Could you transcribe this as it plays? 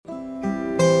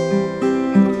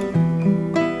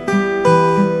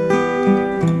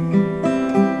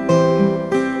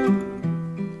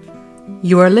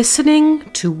You are listening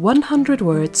to 100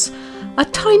 Words, a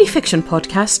tiny fiction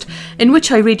podcast in which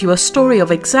I read you a story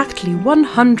of exactly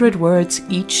 100 words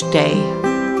each day.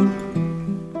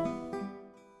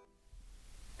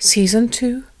 Season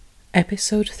 2,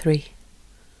 Episode 3.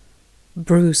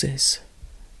 Bruises.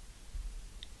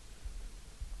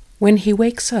 When he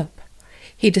wakes up,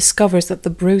 he discovers that the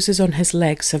bruises on his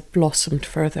legs have blossomed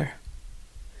further.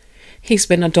 He's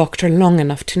been a doctor long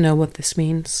enough to know what this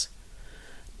means.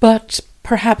 But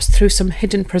perhaps through some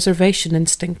hidden preservation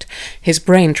instinct, his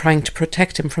brain trying to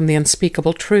protect him from the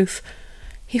unspeakable truth,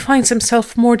 he finds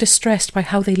himself more distressed by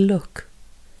how they look.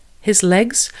 His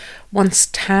legs, once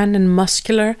tan and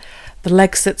muscular, the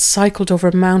legs that cycled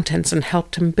over mountains and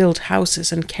helped him build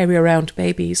houses and carry around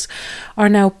babies, are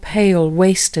now pale,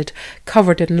 wasted,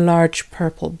 covered in large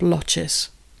purple blotches.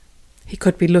 He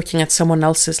could be looking at someone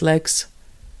else's legs.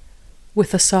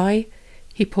 With a sigh,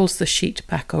 he pulls the sheet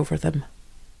back over them.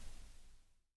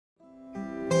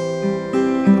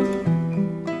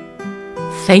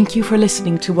 Thank you for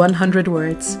listening to 100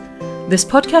 Words. This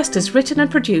podcast is written and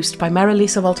produced by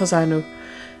Marilisa Valtazano.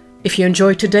 If you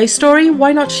enjoyed today's story,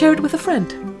 why not share it with a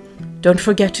friend? Don't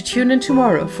forget to tune in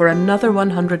tomorrow for another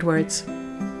 100 Words.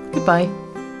 Goodbye.